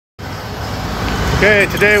Okay,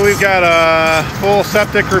 today we've got a full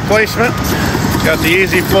septic replacement. Got the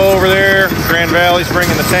EZFlow over there. Grand Valley's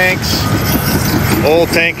bringing the tanks. Old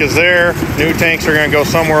tank is there. New tanks are going to go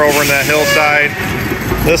somewhere over in that hillside.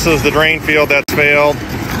 This is the drain field that's failed.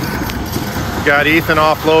 Got Ethan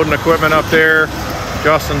offloading equipment up there.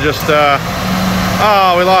 Justin just,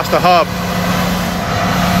 oh, we lost a hub.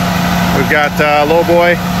 We've got low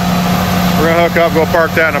boy. We're gonna hook up, go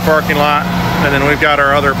park that in a parking lot. And then we've got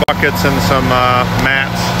our other buckets and some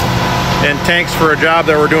mats and tanks for a job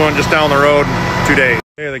that we're doing just down the road in 2 days.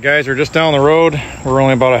 Okay, the guys are just down the road. We're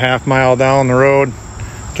only about a half mile down the road.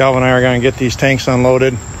 Calvin and I are gonna get these tanks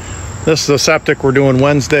unloaded. This is the septic we're doing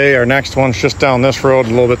Wednesday. Our next one's just down this road, a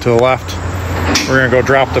little bit to the left. We're gonna go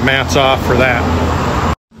drop the mats off for that.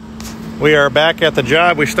 We are back at the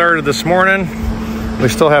job we started this morning. We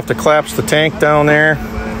still have to collapse the tank down there,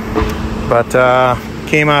 but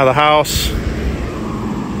came out of the house,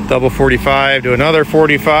 double 45 to another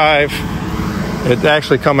 45. It's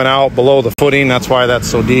actually coming out below the footing. That's why that's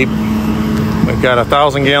so deep. We've got a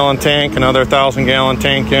 1,000-gallon tank, another 1,000-gallon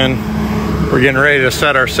tank in. We're getting ready to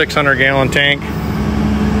set our 600-gallon tank.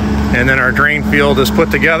 And then our drain field is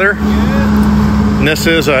put together. And this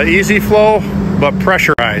is a EZFlow, but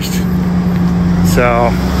pressurized.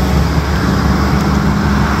 So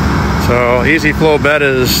EZFlow bed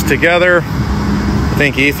is together. I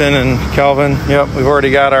think Ethan and Calvin, yep, we've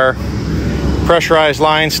already got our pressurized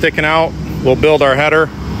line sticking out. We'll build our header.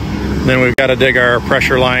 Then we've got to dig our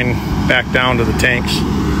pressure line back down to the tanks.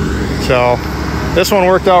 So this one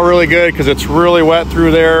worked out really good because it's really wet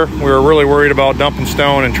through there. We were really worried about dumping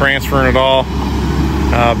stone and transferring it all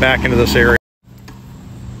back into this area.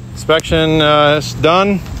 Inspection is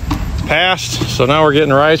done, passed. So now we're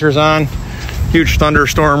getting risers on. Huge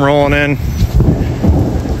thunderstorm rolling in,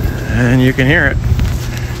 and you can hear it.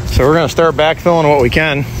 So we're going to start backfilling what we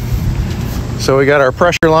can. So we got our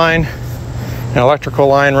pressure line, an electrical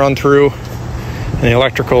line run through, and the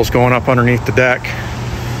electrical is going up underneath the deck.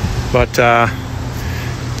 But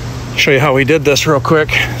show you how we did this real quick.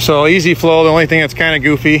 So EZFlow, the only thing that's kind of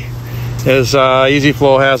goofy is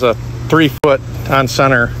EZFlow has a 3-foot on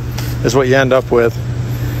center is what you end up with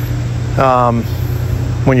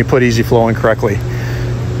when you put EZFlow in correctly.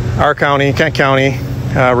 Our county, Kent County,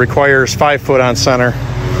 requires 5 foot on center.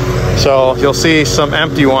 So you'll see some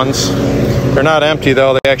empty ones. They're not empty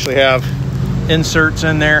though, they actually have inserts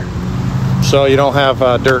in there. So you don't have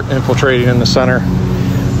dirt infiltrating in the center.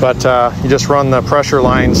 But you just run the pressure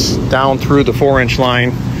lines down through the 4-inch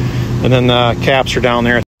line, and then the caps are down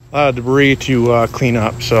there. A lot of debris to clean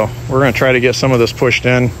up. So we're gonna try to get some of this pushed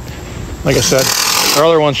in. Like I said, our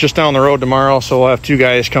other one's just down the road tomorrow, so we'll have 2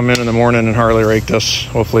 guys come in the morning and Harley rake this.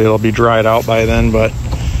 Hopefully it'll be dried out by then, but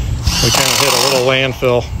we kind of hit a little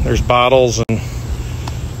landfill. There's bottles and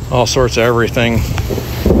all sorts of everything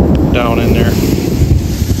down in there.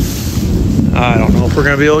 I don't know if we're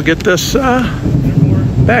going to be able to get this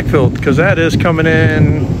backfilled, because that is coming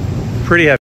in pretty heavy.